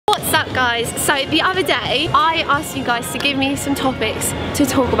up guys? So the other day I asked you guys to give me some topics to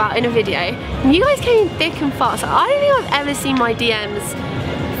talk about in a video and you guys came thick and fast. I don't think I've ever seen my DMs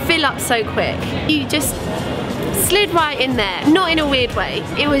fill up so quick. You just slid right in there, not in a weird way.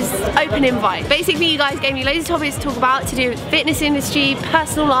 It was open invite. Basically you guys gave me loads of topics to talk about to do with fitness industry,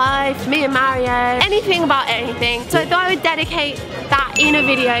 personal life, me and Mario, anything about anything. So I thought I would dedicate that in a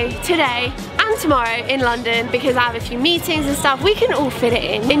video today and tomorrow in London because I have a few meetings and stuff. We can all fit it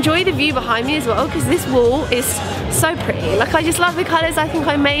in. Enjoy the view behind me as well because this wall is so pretty. Like I just love the colours. I think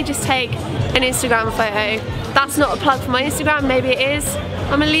I may just take an Instagram photo. That's not a plug for my Instagram, maybe it is.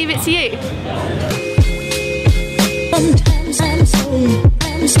 I'm gonna leave it to you. Sometimes I'm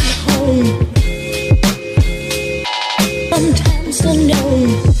so home. Sometimes I know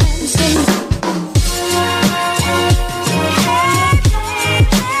I'm so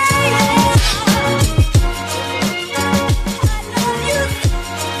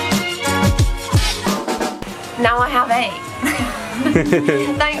Now I have 8.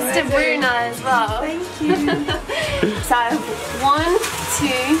 Thanks to Bruna as well. Thank you. So 1,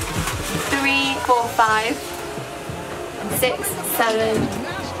 2, 3, 4, 5, 6, 7,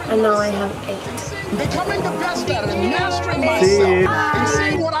 and now I have 8. Becoming the best at it and mastering myself and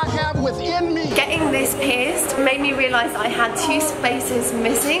seeing what I have within me. Getting this pierced made me realise that I had 2 spaces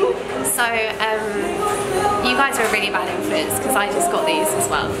missing. So you guys are a really bad influence because I just got these as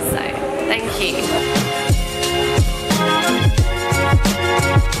well. So thank you.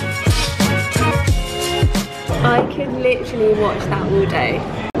 I could literally watch that all day.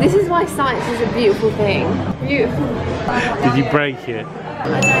 This is why science is a beautiful thing. Beautiful. Did you break it?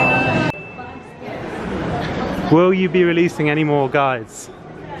 I don't know. Will you be releasing any more guides?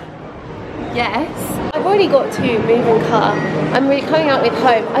 Yes. I've already got 2, Move and Cut. I'm really coming out with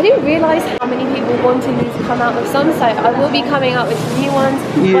Hope. I didn't realise how many people wanted me to come out with some, so I will be coming out with new ones,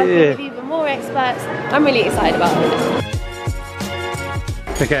 working with even more experts. I'm really excited about this.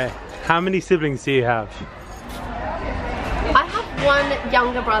 Okay, how many siblings do you have? I have 1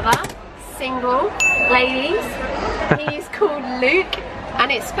 younger brother, single, ladies. He's called Luke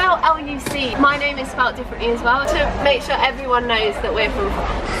and it's spelled L-U-C. My name is spelled differently as well to make sure everyone knows that we're from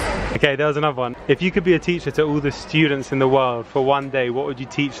France. Okay, there was another one. If you could be a teacher to all the students in the world for one day, what would you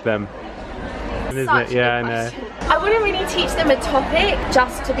teach them? Such a good question. I wouldn't really teach them a topic,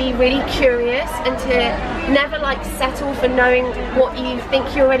 just to be really curious and to never like settle for knowing what you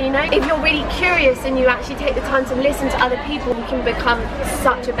think you already know. If you're really curious and you actually take the time to listen to other people, you can become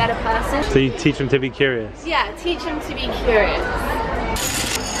such a better person. So you teach them to be curious? Yeah, teach them to be curious.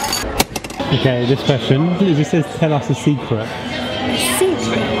 Okay, this question, it just says tell us a secret. A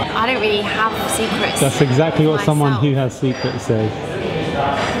secret? I don't really have secrets. That's exactly what someone who has secrets says.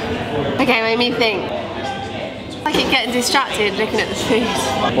 Okay, made me think. I keep getting distracted looking at the food.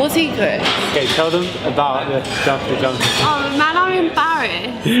 What secret? Okay, tell them about the jumping. Oh man, I'm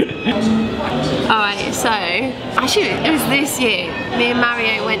embarrassed. Alright, so actually it was this year. Me and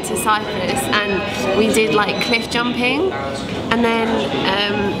Mario went to Cyprus and we did like cliff jumping. And then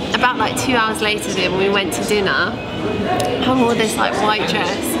about like 2 hours later then we went to dinner. I wore this like white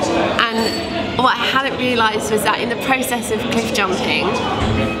dress and what I hadn't realised was that in the process of cliff jumping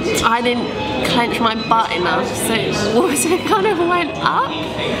I didn't clench my butt enough, so the water kind of went up,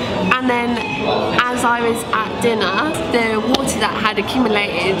 and then as I was at dinner the water that had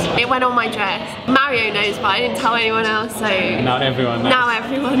accumulated, it went on my dress. Mario knows but I didn't tell anyone else, so now everyone knows. Now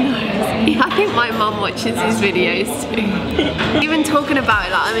everyone knows. Yeah, I think my mum watches these videos too. Even talking about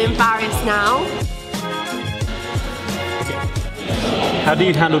it, like, I'm embarrassed now. How do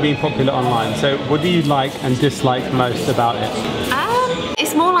you handle being popular online? So what do you like and dislike most about it?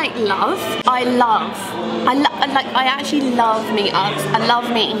 It's more like love. I actually love meetups. I love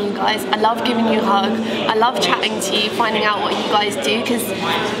meeting you guys. I love giving you a hug. I love chatting to you, finding out what you guys do, because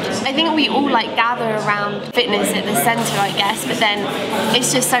I think we all like gather around fitness at the centre, I guess, but then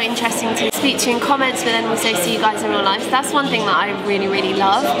it's just so interesting to speak to you in comments, but then also see you guys in real life. So that's one thing that I really, really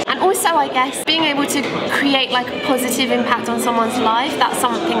love. And also, I guess, being able to create like a positive impact on someone's life, that's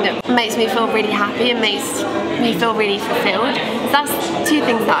something that makes me feel really happy and makes me feel really fulfilled. So that's 2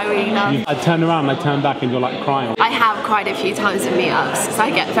 things that I really love. I turn around, I turn back and you're like crying. I have cried a few times at meetups because I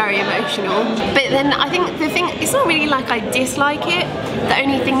get very emotional. But then I think the thing, it's not really like I dislike it. The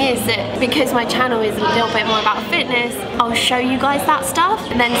only thing is that because my channel is a little bit more about fitness, I'll show you guys that stuff.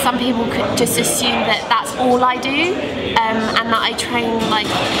 And then some people could just assume that that's all I do and that I train like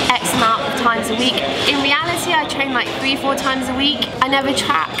X amount of times a week. In reality, I train like 3-4 times a week. I never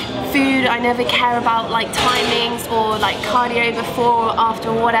track food, I never care about like timings or like cardio before or after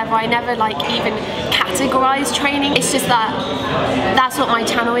or whatever. I never like even categorize training. It's just that that's what my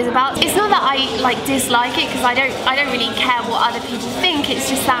channel is about. It's not that I like dislike it, because I don't really care what other people think. It's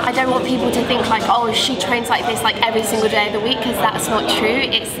just that I don't want people to think like, oh, she trains like this like every single day of the week, because that's not true.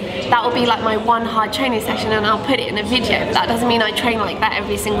 That will be like my one hard training session and I'll put it in a video, but that doesn't mean I train like that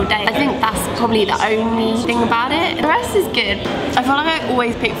every single day. I think that's probably the only thing about it. The rest is good. I feel like I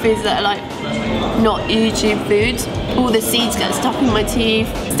always pick foods that are like not YouTube foods. All the seeds get stuck in my teeth.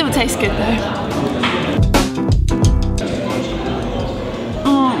 Still tastes good though.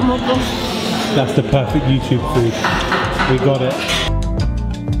 Oh my gosh. That's the perfect YouTube food. We got it.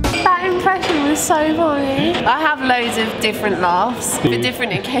 That impression was so funny. I have loads of different laughs for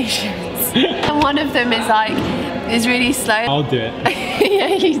different occasions. And one of them is like, is really slow. I'll do it. Yeah,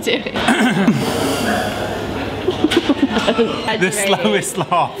 you do it. The slowest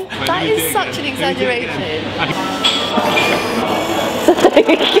laugh. That is such an exaggeration.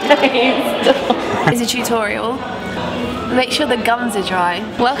 It's a tutorial. Make sure the gums are dry.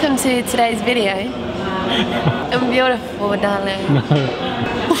 Welcome to today's video. I'm beautiful, darling. No.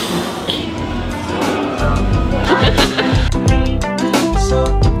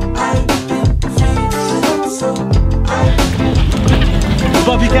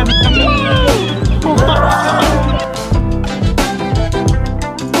 Bobby,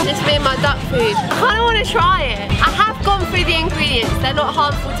 just me and my duck food. I kind of want to try it. I have gone through the ingredients. They're not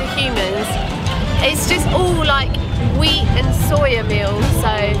harmful to humans. It's just all like wheat and soya meal,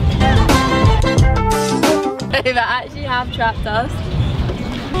 so they actually have trapped us.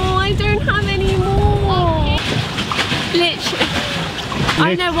 Oh, I don't have any more. Literally.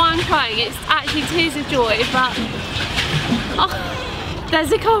 I don't know why I'm crying. It's actually tears of joy, but oh,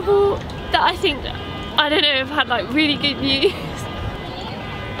 there's a couple that I think, I don't know, have had like really good news.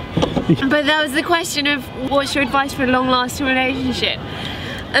 But there was the question of what's your advice for a long-lasting relationship?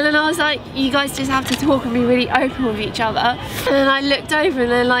 And then I was like, you guys just have to talk and be really open with each other. And then I looked over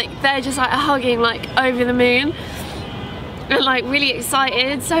and then like they're just like hugging like over the moon and like really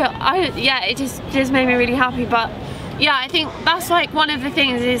excited. So yeah, it just made me really happy. But yeah, I think that's like one of the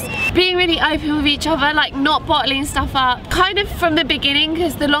things is being really open with each other, like not bottling stuff up kind of from the beginning,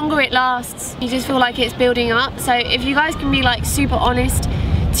 because the longer it lasts, you just feel like it's building up. So if you guys can be like super honest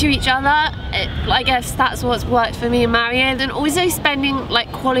to each other, I guess that's what's worked for me and Marion. And also spending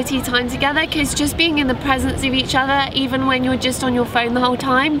like quality time together, because just being in the presence of each other, even when you're just on your phone the whole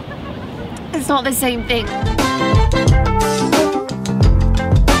time, it's not the same thing.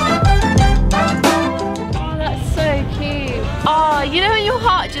 Oh, that's so cute. Oh, you know when your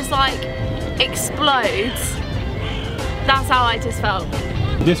heart just like explodes? That's how I just felt.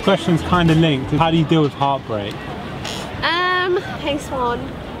 This question's kind of linked. How do you deal with heartbreak? Hey Swan,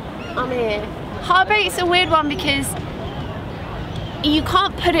 I'm here. Heartbreak's a weird one because you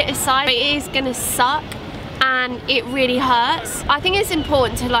can't put it aside. It is gonna suck and it really hurts. I think it's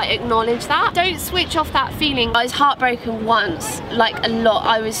important to like acknowledge that. Don't switch off that feeling. I was heartbroken once, like a lot.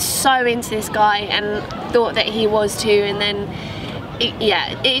 I was so into this guy and thought that he was too, and then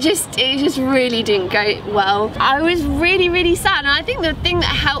it just really didn't go well. I was really sad, and I think the thing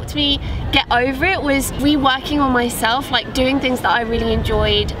that helped me get over it was reworking on myself, like doing things that I really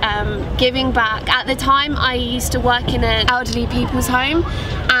enjoyed, giving back. At the time I used to work in an elderly people's home,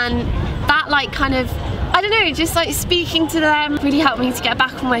 and that like kind of, I don't know, just like speaking to them really helped me to get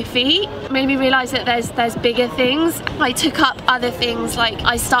back on my feet. Made me realise that there's bigger things. I took up other things, like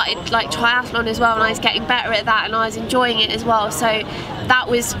I started like triathlon as well, and I was getting better at that and I was enjoying it as well. So that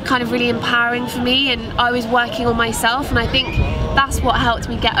was kind of really empowering for me, and I was working on myself, and I think that's what helped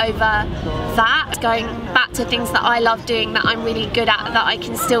me get over that. Going back to things that I love doing, that I'm really good at, that I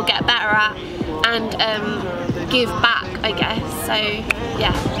can still get better at, and give back, I guess. So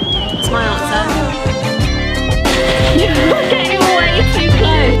yeah, that's my answer. You're getting way too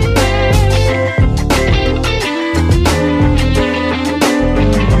close.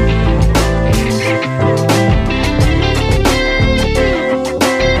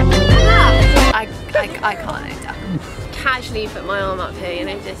 I can't know that. Casually put my arm up here, you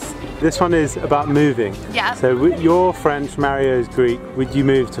know, just... This one is about moving. Yeah. So you're French, Mario's Greek. Would you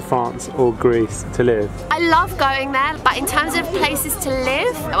move to France or Greece to live? I love going there, but in terms of places to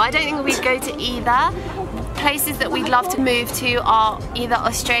live, I don't think we'd go to either. Places that we'd love to move to are either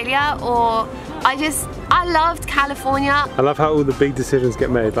Australia or I loved California. I love how all the big decisions get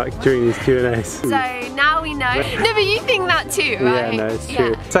made, like during these Q&As. So now we know. No, but you think that too, right? Yeah, no, it's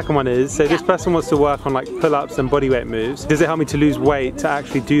true. Yeah. Second one is, so this person wants to work on like pull-ups and bodyweight moves. Does it help me to lose weight to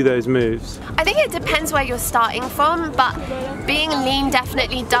actually do those moves? I think it depends where you're starting from, but being lean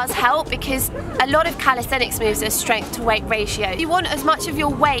definitely does help because a lot of calisthenics moves are strength to weight ratio. You want as much of your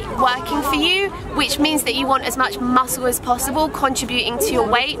weight working for you, which means that you want as much muscle as possible contributing to your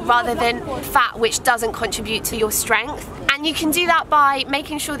weight rather than fat, which doesn't contribute to your strength. And you can do that by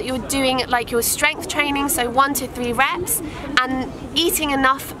making sure that you're doing like your strength training, so 1 to 3 reps, and eating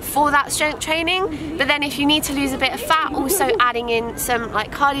enough for that strength training. But then if you need to lose a bit of fat, also adding in some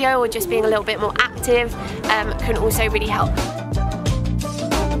like cardio or just being a little bit more active can also really help.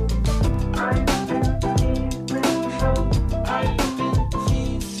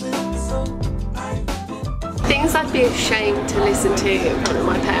 Things I'd be ashamed to listen to in front of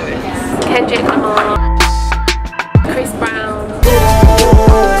my parents. Kendrick Lamar, Chris Brown.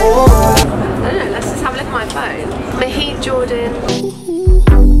 I don't know, let's just have a look at my phone. Mahit Jordan,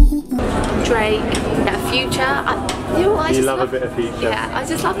 Drake, Future. You know what, You love a bit of Future. Yeah, I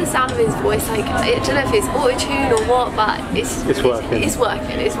just love the sound of his voice. Like, I don't know if it's auto-tune or what, but it's working. It's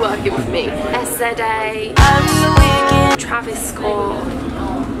working with me. SZA, Travis Scott.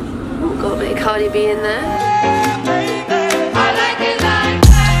 Oh, got a bit of Cardi B in there.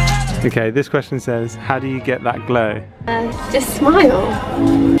 Okay, this question says, how do you get that glow? Just smile.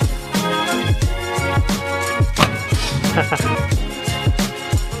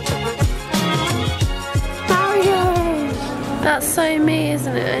 Mario! That's so me,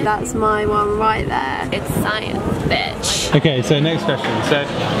 isn't it? That's my one right there. It's science, bitch. Okay, so next question. So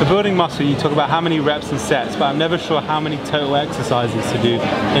for building muscle, you talk about how many reps and sets, but I'm never sure how many total exercises to do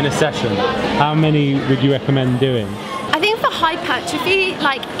in a session. How many would you recommend doing? I think for hypertrophy,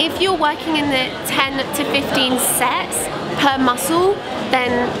 like if you're working in the 10 to 15 sets per muscle,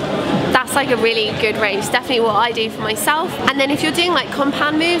 then that's like a really good range. Definitely what I do for myself. And then if you're doing like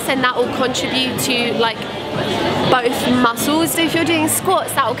compound moves, then that will contribute to like both muscles. So if you're doing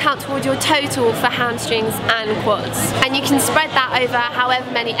squats, that will count toward your total for hamstrings and quads. And you can spread that over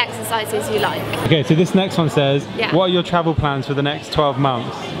however many exercises you like. Okay, so this next one says, Yeah. what are your travel plans for the next 12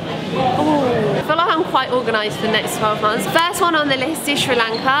 months? I feel like I'm quite organised for the next 12 months. First one on the list is Sri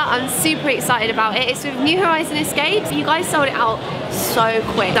Lanka. I'm super excited about it. It's with New Horizon Escapes. You guys sold it out so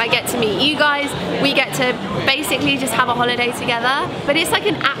quick. I get to meet you guys. We get to basically just have a holiday together. But it's like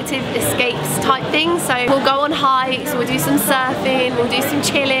an active escapes type thing. So we'll go on hikes, we'll do some surfing, we'll do some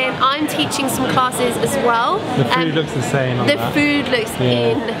chilling. I'm teaching some classes as well. The food looks insane on The that. food looks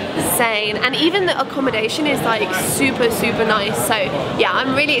insane. And even the accommodation is like super, super nice. So yeah,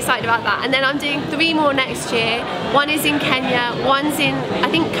 I'm really excited about that. And then I'm doing 3 more next year. One is in Kenya, one's in, I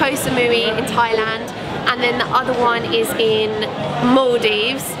think, Koh Samui in Thailand, and then the other one is in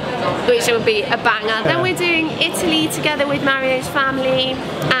Maldives, which will be a banger. Then we're doing Italy together with Mario's family,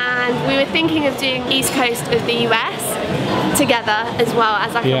 and we were thinking of doing East Coast of the US together as well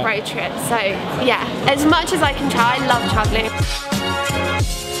as like a road trip. So yeah, as much as I can try, I love traveling.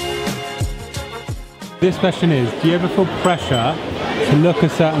 This question is, do you ever feel pressure to look a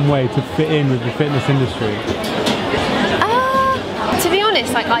certain way to fit in with the fitness industry? To be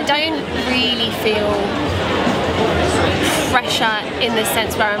honest, like I don't really feel pressure in the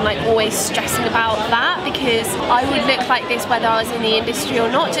sense where I'm like always stressing about that, because I would look like this whether I was in the industry or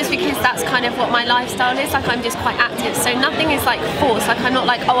not, just because that's kind of what my lifestyle is. Like I'm just quite active, so nothing is like forced. Like I'm not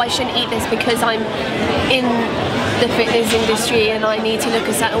like, oh, I shouldn't eat this because I'm in the fitness industry and I need to look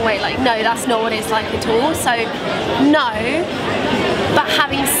a certain way. Like no, that's not what it's like at all. So no, but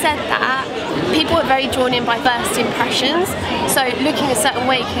having said that, people are very drawn in by first impressions, so looking a certain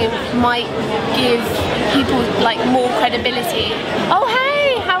way might give people like more credibility. Oh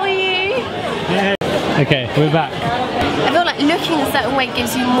hey, how are you? Yeah. Okay, we're back. I feel like looking a certain way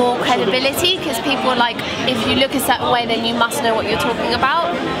gives you more credibility, because people are like, if you look a certain way then you must know what you're talking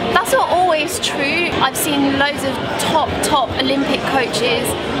about. That's not always true. I've seen loads of top Olympic coaches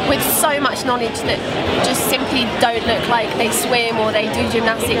with so much knowledge that just simply don't look like they swim or they do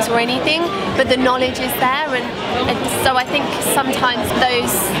gymnastics or anything, but the knowledge is there, and so I think sometimes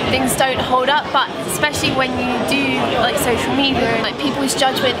those things don't hold up. But especially when you do like social media, like people's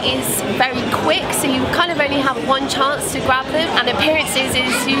judgment is very quick, so you kind of only have one chance to grab them, and appearances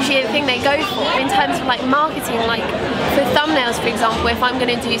is usually the thing they go for. In terms of like marketing, like for thumbnails, for example, if I'm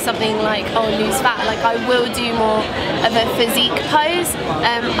going to do something like, oh, lose fat, like I will do more of a physique pose.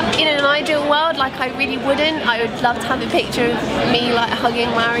 In an ideal world, like I really wouldn't. I would love to have a picture of me like hugging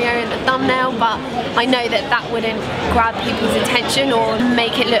Mario in the thumbnail, but I know that that wouldn't grab people's attention or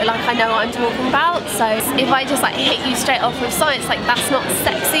make it look like I know what I'm talking about. So if I just like hit you straight off with science, like that's not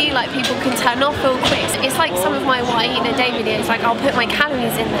sexy, like people can turn off real quick. It's like some of my what I eat in a day videos, like I'll put my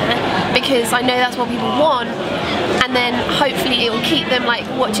calories in there because I know that's what people want, and then hopefully it will keep them like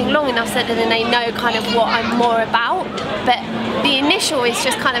watching long enough so that then they know kind of what I'm more about. But the initial is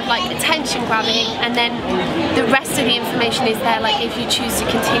just kind of like attention grabbing, and then the rest of the information is there like if you choose to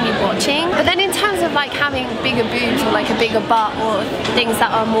continue watching. But then in terms of like having bigger boobs or like a bigger butt or things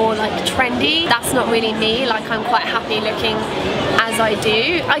that are more like trendy, that's not really me. Like I'm quite happy looking as I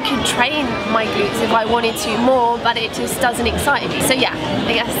do. I could train my glutes if I wanted to more, but it just doesn't excite me. So yeah,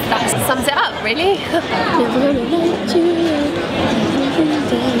 I guess that sums it up really.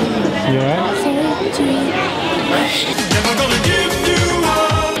 You alright? Never gonna give you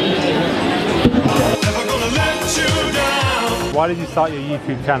up. Never gonna let you down. Why did you start your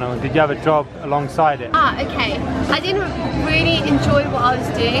YouTube channel? Did you have a job alongside it? Okay. I didn't really enjoy what I was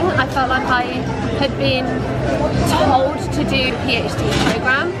doing. I felt like I had been told to do a PhD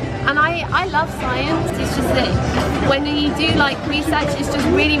program. And I love science, it's just that when you do like research, it's just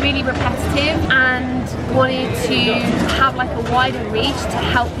really, really repetitive, and wanted to have like a wider reach to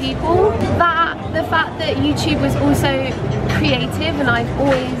help people. The fact that YouTube was also creative, and I've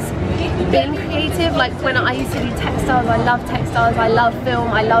always been creative. Like when I used to do textiles, I love textiles, I love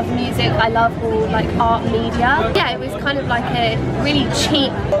film, I love music, I love all like art media. Yeah, it was kind of like a really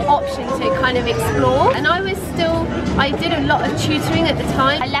cheap option to kind of explore. And I did a lot of tutoring at the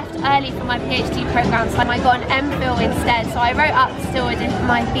time. I left early for my PhD program, so I got an MPhil instead. So I wrote up still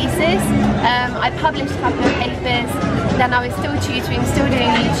my thesis. I published a couple of papers. Then I was still tutoring, still doing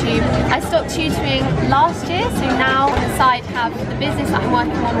YouTube. I stopped tutoring last year, so now on the side have the business that I'm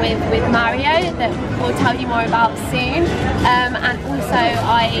working on with Mario that we'll tell you more about soon. And also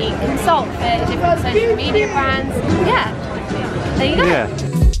I consult for different social media brands. Yeah, there you go. Yeah.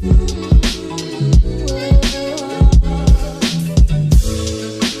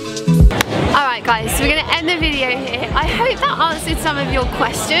 Alright guys, so we're going to end the video here. I hope that answered some of your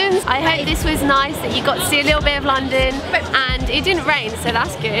questions. I hope this was nice, that you got to see a little bit of London, and it didn't rain, so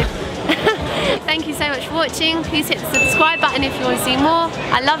that's good. Thank you so much for watching. Please hit the subscribe button if you want to see more.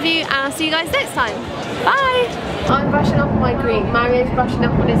 I love you, and I'll see you guys next time. Bye! I'm brushing up on my Greek, Mario's brushing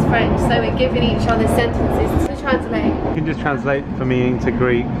up on his French, so we're giving each other sentences to translate. You can just translate for me into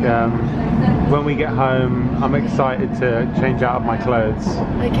Greek. When we get home, I'm excited to change out of my clothes.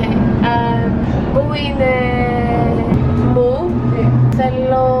 Okay.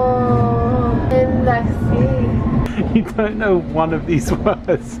 You don't know one of these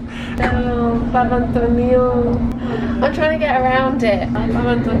words. I'm trying to get around it.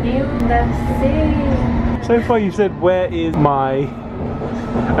 So far you've said, where is my...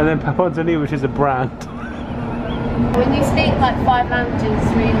 and then Papantonia, which is a brand. When you speak like 5 languages,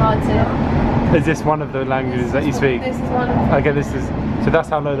 it's really hard to... Is this one of the languages that you speak? This is one of them. Okay, this is... So that's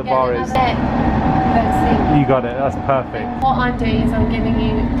how low the bar is. You got it, that's perfect. What I'm doing is I'm giving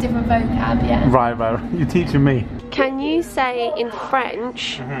you different vocab, yeah? Right, you're teaching me. Can you say in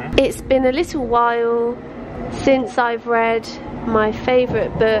French, it's been a little while since I've read my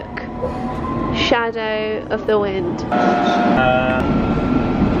favourite book, Shadow of the Wind?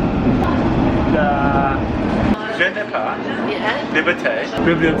 Je n'ai pas. Yeah.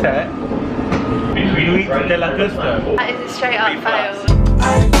 Bibliothèque. Louis de la Costa. That is a straight up fail.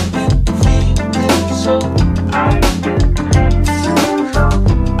 So